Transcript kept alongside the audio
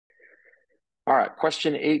All right,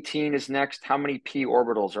 question 18 is next. How many p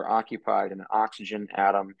orbitals are occupied in an oxygen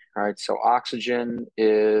atom? All right, so oxygen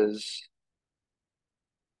is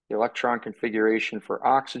the electron configuration for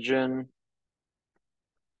oxygen.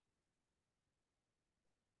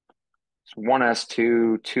 It's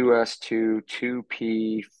 1s2, 2s2,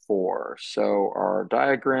 2p4. So our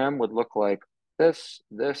diagram would look like this,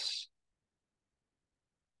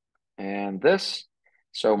 and this.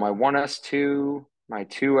 So my 1s2, my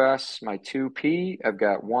 2s, my 2p, I've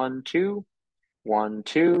got 1, 2, 1,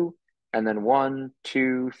 2, and then 1,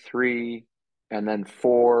 2, 3, and then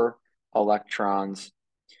 4 electrons.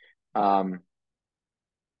 So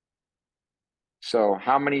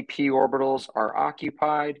how many p orbitals are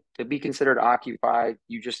occupied? To be considered occupied,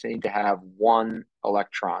 you just need to have one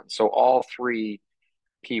electron. So all 3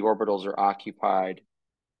 p orbitals are occupied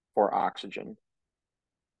for oxygen.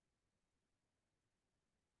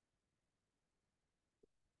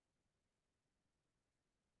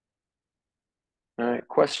 All right,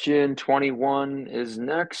 question 21 is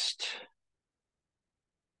next.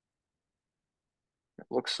 It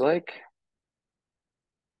looks like.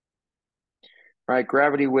 All right,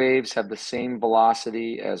 gravity waves have the same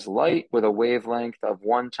velocity as light with a wavelength of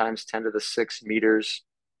 1 times 10 to the 6 meters.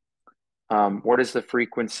 What is the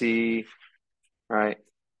frequency, right,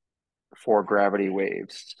 for gravity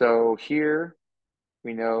waves? So here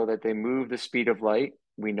we know that they move the speed of light.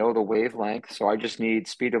 We know the wavelength. So I just need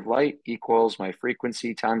speed of light equals my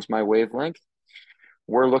frequency times my wavelength.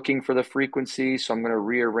 We're looking for the frequency, so I'm going to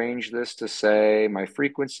rearrange this to say my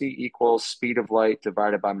frequency equals speed of light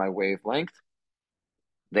divided by my wavelength.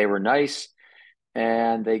 They were nice,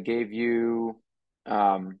 and they gave you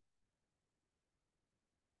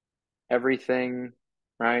everything,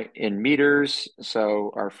 right, in meters.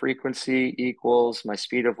 So our frequency equals my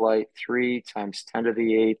speed of light, 3 times 10 to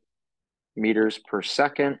the 8 meters per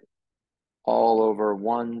second, all over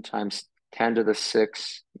 1 times 10 to the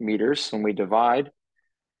 6 meters. When we divide,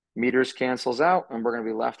 meters cancels out, and we're going to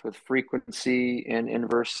be left with frequency in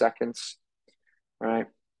inverse seconds, right?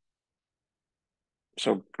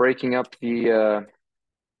 So breaking up the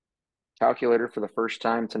calculator for the first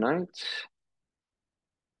time tonight.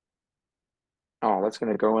 Oh, that's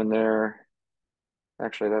going to go in there.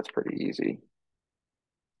 Actually, that's pretty easy.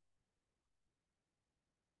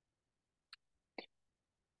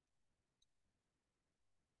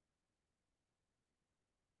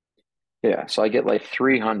 Yeah, so I get like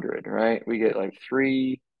 300, right? We get like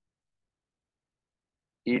 3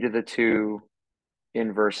 e to the 2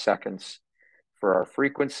 inverse seconds for our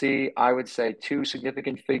frequency. I would say 2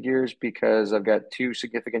 significant figures because I've got 2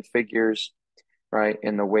 significant figures, right,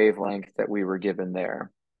 in the wavelength that we were given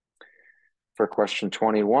there. For question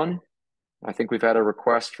 21, I think we've had a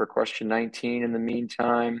request for question 19 in the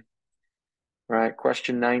meantime. Right,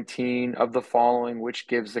 question 19, of the following, which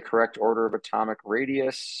gives the correct order of atomic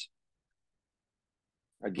radius?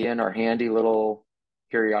 Again, our handy little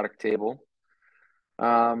periodic table.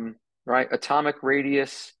 Right, atomic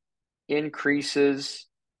radius increases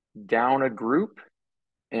down a group,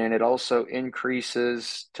 and it also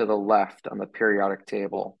increases to the left on the periodic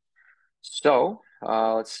table. So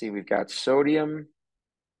let's see, we've got sodium,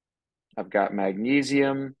 I've got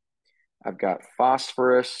magnesium, I've got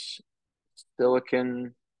phosphorus,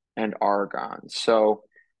 silicon, and argon. So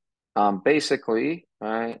basically,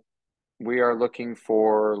 right, we are looking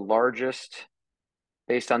for largest,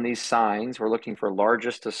 based on these signs, we're looking for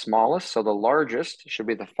largest to smallest. So the largest should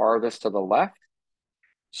be the farthest to the left.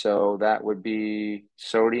 So that would be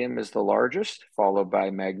sodium is the largest, followed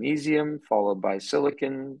by magnesium, followed by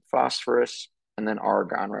silicon, phosphorus, and then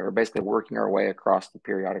argon, right? We're basically working our way across the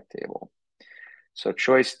periodic table. So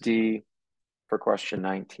choice D for question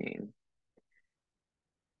 19.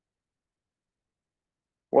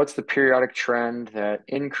 What's the periodic trend that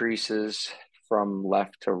increases from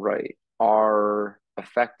left to right? Our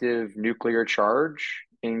effective nuclear charge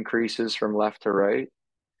increases from left to right.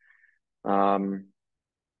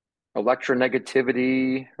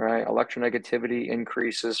 Electronegativity, right? Electronegativity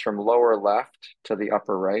increases from lower left to the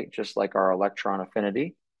upper right, just like our electron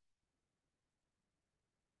affinity.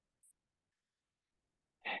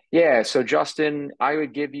 Yeah, so Justin, I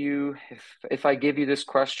would give you, if I give you this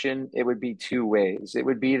question, it would be 2 ways. It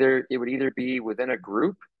would either be within a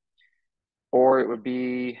group, or it would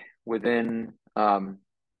be within a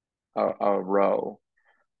row,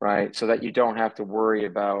 right? So that you don't have to worry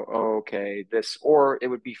about, oh, okay, this, or it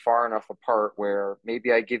would be far enough apart where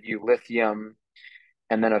maybe I give you lithium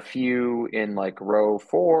and then a few in like row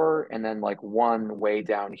 4, and then like one way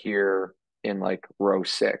down here in like row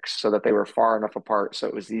 6, so that they were far enough apart. So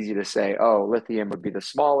it was easy to say, oh, lithium would be the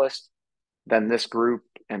smallest, then this group,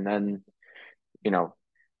 and then you know,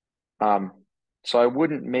 so I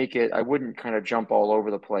wouldn't kind of jump all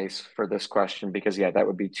over the place for this question because, yeah, that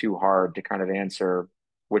would be too hard to kind of answer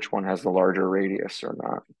which one has the larger radius or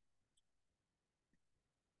not.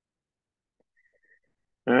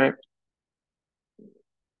 All right.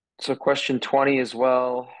 So question 20 as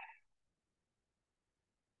well.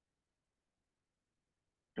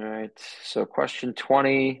 All right. So question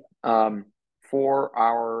 20, for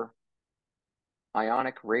our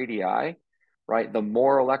ionic radii, right? The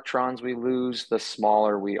more electrons we lose, the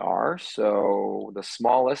smaller we are. So the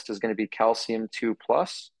smallest is going to be calcium 2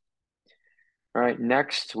 plus. All right.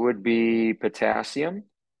 Next would be potassium.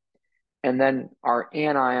 And then our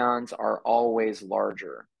anions are always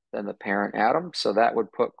larger than the parent atom. So that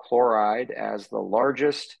would put chloride as the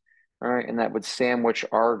largest, all right, and that would sandwich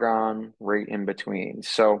argon right in between.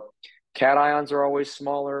 So cations are always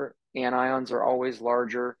smaller, anions are always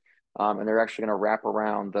larger, and they're actually going to wrap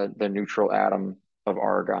around the neutral atom of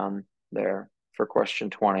argon there for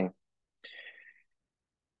question 20.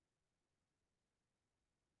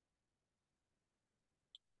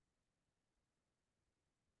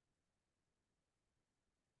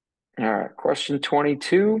 All right, question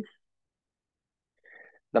 22.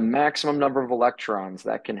 The maximum number of electrons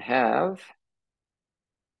that can have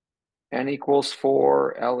n equals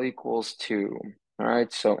 4, L equals 2. All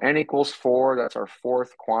right, so n equals 4, that's our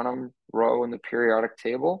fourth quantum row in the periodic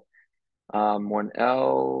table. When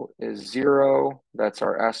L is 0, that's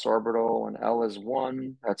our s orbital. When L is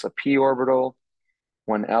 1, that's a p orbital.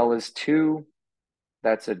 When L is 2,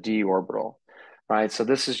 that's a d orbital. Right, so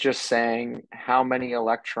this is just saying how many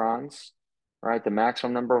electrons, right, the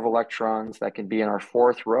maximum number of electrons that can be in our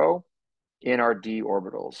fourth row in our d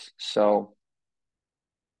orbitals. So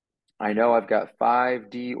I know I've got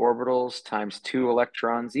 5d orbitals times 2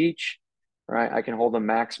 electrons each, right? I can hold a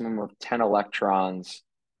maximum of 10 electrons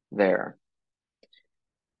there.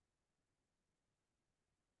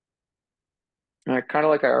 Kind of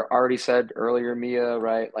like I already said earlier, Mia,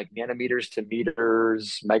 right? Like nanometers to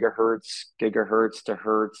meters, megahertz, gigahertz to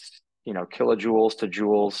hertz, kilojoules to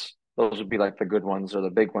joules. Those would be like the good ones or the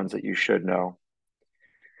big ones that you should know.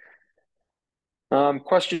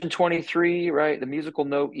 Question 23, right? The musical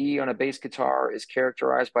note E on a bass guitar is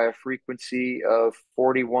characterized by a frequency of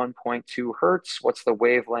 41.2 hertz. What's the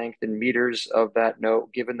wavelength in meters of that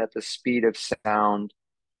note, given that the speed of sound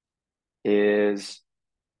is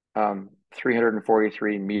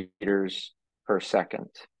 343 meters per second?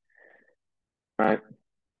 All right.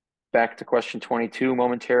 Back to question 22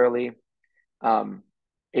 momentarily.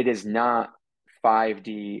 It is not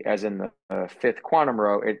 5D as in the fifth quantum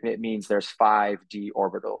row. It means there's 5D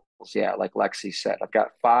orbitals. Yeah, like Lexi said, I've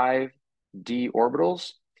got 5D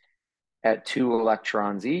orbitals at 2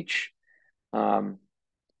 electrons each.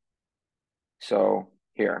 So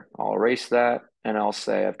here, I'll erase that and I'll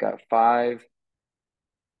say I've got 5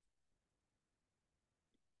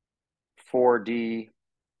 4D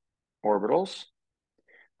orbitals,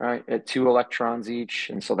 right, at 2 electrons each.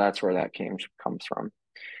 And so that's where that comes from.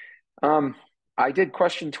 I did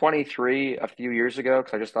question 23 a few years ago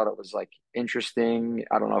because I just thought it was like interesting.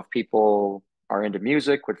 I don't know if people are into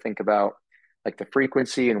music would think about like the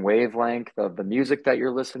frequency and wavelength of the music that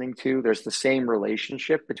you're listening to. There's the same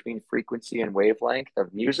relationship between frequency and wavelength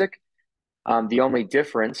of music. The only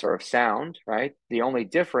difference, or of sound, right? The only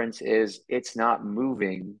difference is it's not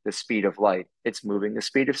moving the speed of light. It's moving the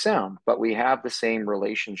speed of sound, but we have the same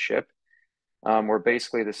relationship where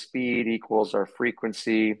basically the speed equals our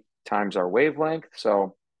frequency times our wavelength.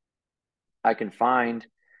 So I can find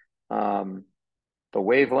the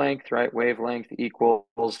wavelength, right? Wavelength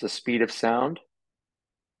equals the speed of sound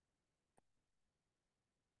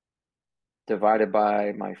divided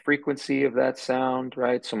by my frequency of that sound,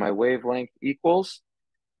 right? So my wavelength equals,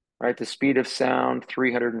 right, the speed of sound,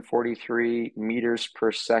 343 meters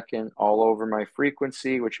per second all over my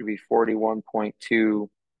frequency, which would be 41.2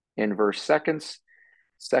 inverse seconds.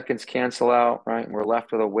 Seconds cancel out, right? And we're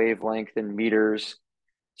left with a wavelength in meters.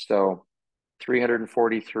 So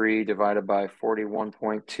 343 divided by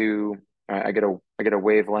 41.2. I get a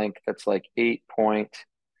wavelength that's like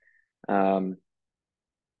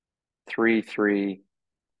 8.33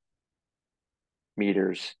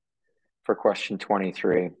 meters for question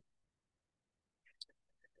 23.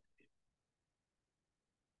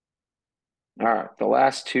 All right, the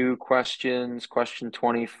last two questions, question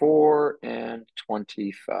 24 and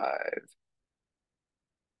 25.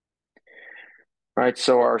 All right,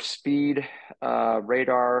 so our speed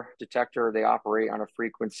radar detector, they operate on a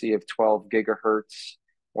frequency of 12 gigahertz.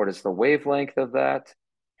 What is the wavelength of that?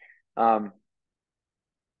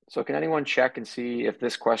 So can anyone check and see if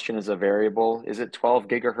this question is a variable? Is it 12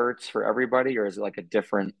 gigahertz for everybody, or is it like a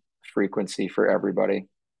different frequency for everybody?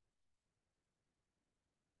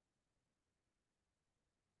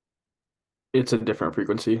 It's a different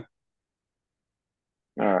frequency.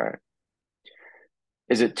 All right.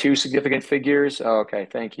 Is it two significant figures? Oh, okay,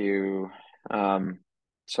 thank you. Um,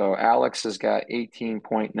 so Alex has got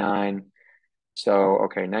 18.9. So,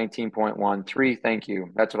 okay, 19.13. Thank you.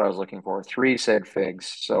 That's what I was looking for. Three sig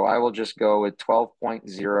figs. So I will just go with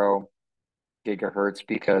 12.0 gigahertz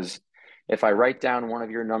because if I write down one of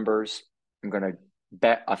your numbers, I'm going to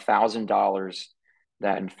bet $1,000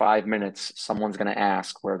 that in 5 minutes, someone's going to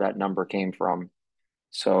ask where that number came from.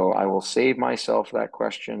 So I will save myself that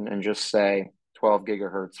question and just say 12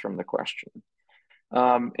 gigahertz from the question.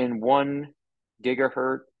 In 1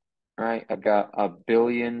 gigahertz, right, I've got a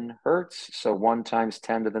billion hertz. So 1 times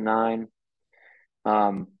 10 to the 9.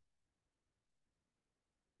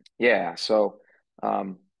 Yeah, so,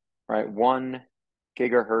 right, 1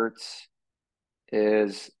 gigahertz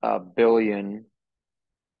is a billion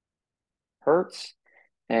hertz.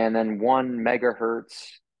 And then 1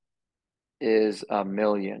 megahertz is a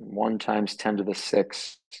million. 1 times 10 to the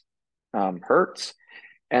 6 hertz.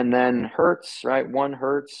 And then hertz, right? 1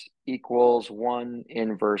 hertz equals 1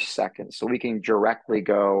 inverse second. So we can directly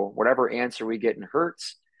go, whatever answer we get in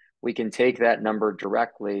hertz, we can take that number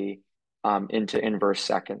directly into inverse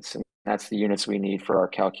seconds. And that's the units we need for our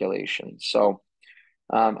calculation. So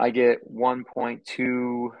I get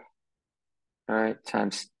 1.2, all right,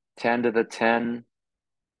 times 10 to the 10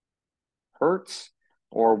 hertz,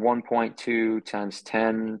 or 1.2 times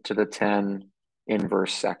 10 to the 10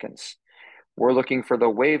 inverse seconds. We're looking for the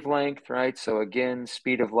wavelength, right? So again,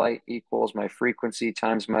 speed of light equals my frequency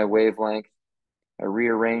times my wavelength. I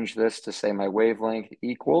rearrange this to say my wavelength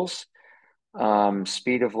equals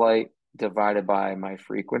speed of light divided by my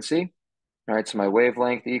frequency. All right, so my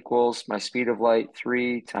wavelength equals my speed of light,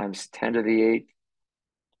 3 times 10 to the 8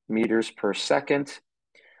 meters per second,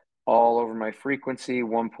 all over my frequency,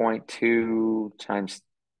 1.2 times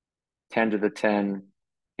 10 to the 10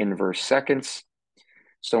 inverse seconds.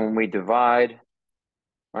 So when we divide,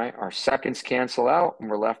 right, our seconds cancel out and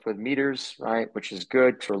we're left with meters, right, which is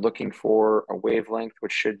good because we're looking for a wavelength,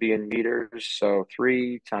 which should be in meters. So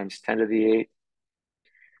 3 times 10 to the 8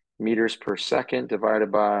 meters per second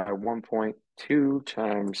divided by 1.2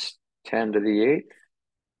 times 10 to the 8,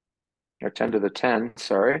 or 10 to the 10,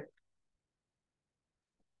 sorry.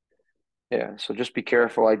 Yeah, so just be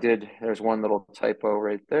careful. There's one little typo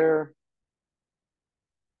right there.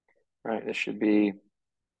 Right, this should be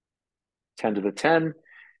 10 to the 10.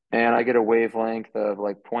 And I get a wavelength of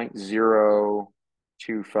like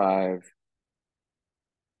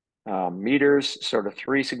 0.025 meters, sort of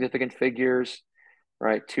three significant figures,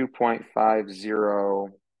 right?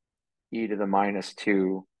 2.50 e to the minus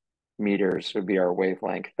 2 meters would be our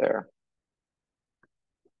wavelength there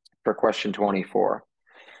for question 24.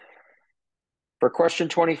 For question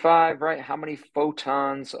 25, right, how many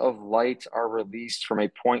photons of light are released from a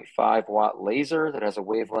 0.5 watt laser that has a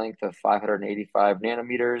wavelength of 585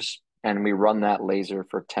 nanometers? And we run that laser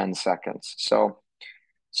for 10 seconds. So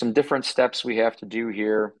some different steps we have to do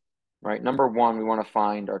here, right? Number one, we want to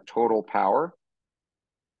find our total power.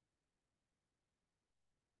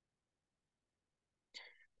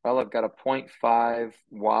 Well, I've got a 0.5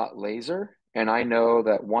 watt laser, and I know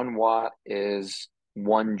that 1 watt is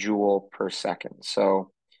 1 joule per second.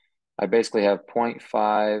 So I basically have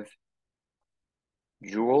 0.5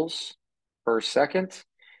 joules per second,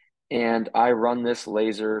 and I run this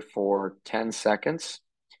laser for 10 seconds.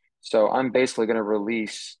 So I'm basically going to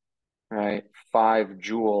release, right, 5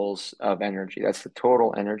 joules of energy. That's the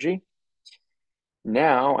total energy.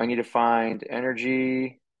 Now I need to find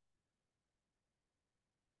energy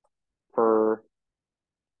per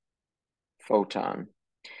photon.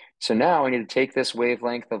 So now I need to take this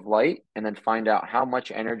wavelength of light and then find out how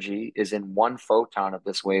much energy is in 1 photon of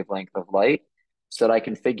this wavelength of light so that I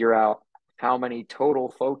can figure out how many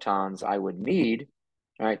total photons I would need,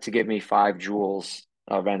 right, to give me 5 joules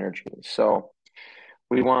of energy. So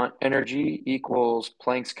we want energy equals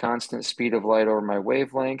Planck's constant speed of light over my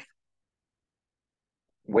wavelength.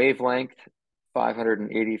 Wavelength,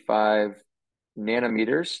 585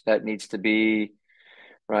 nanometers. That needs to be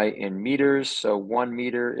right in meters. So 1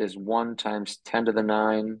 meter is 1 times 10 to the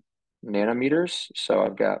 9 nanometers. So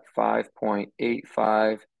I've got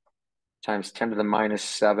 5.85 times 10 to the minus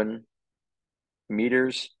 7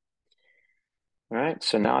 meters. All right,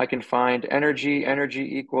 so now I can find energy.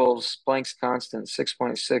 Energy equals Planck's constant,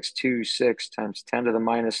 6.626 times 10 to the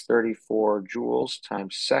minus 34 joules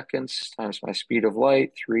times seconds times my speed of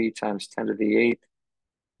light, 3 times 10 to the 8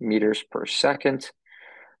 meters per second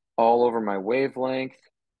all over my wavelength,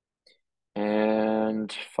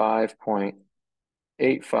 and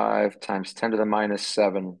 5.85 times 10 to the minus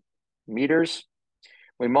 7 meters.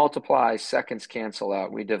 We multiply, seconds cancel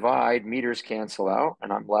out. We divide, meters cancel out,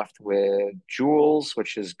 and I'm left with joules,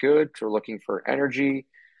 which is good. We're looking for energy,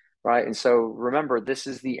 right? And so remember, this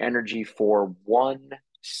is the energy for one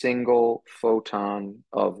single photon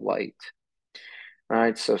of light. All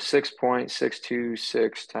right, so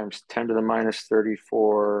 6.626 times 10 to the minus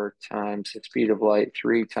 34 times the speed of light,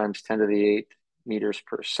 3 times 10 to the 8 meters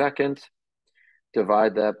per second.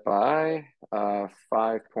 Divide that by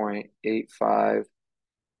 5.85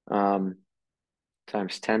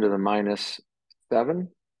 times 10 to the minus 7.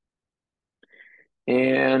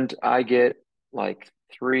 And I get like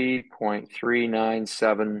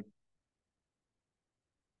 3.397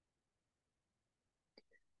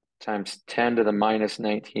 times 10 to the minus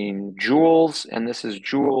 19 joules. And this is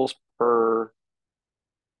joules per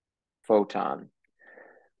photon.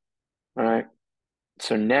 All right.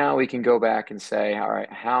 So now we can go back and say, all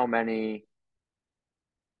right, how many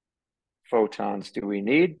photons do we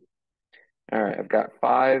need? All right, I've got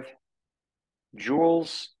 5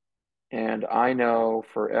 joules. And I know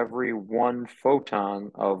for every 1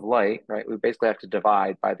 photon of light, right, we basically have to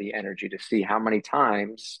divide by the energy to see how many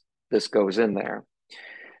times this goes in there.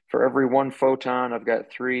 For every 1 photon, I've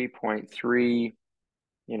got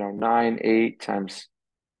 3.398 times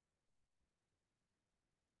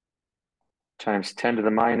 10 to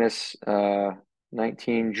the minus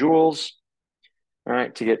 19 joules, all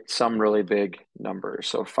right, to get some really big numbers.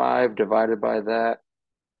 So 5 divided by that.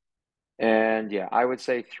 And yeah, I would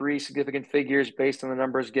say 3 significant figures based on the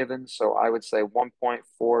numbers given. So I would say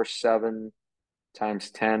 1.47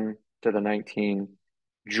 times 10 to the 19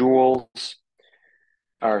 joules,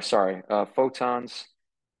 or sorry, photons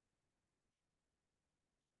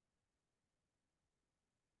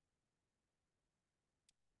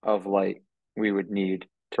of light we would need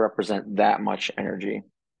to represent that much energy.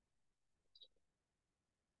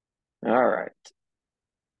 All right.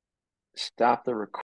 Stop the recording.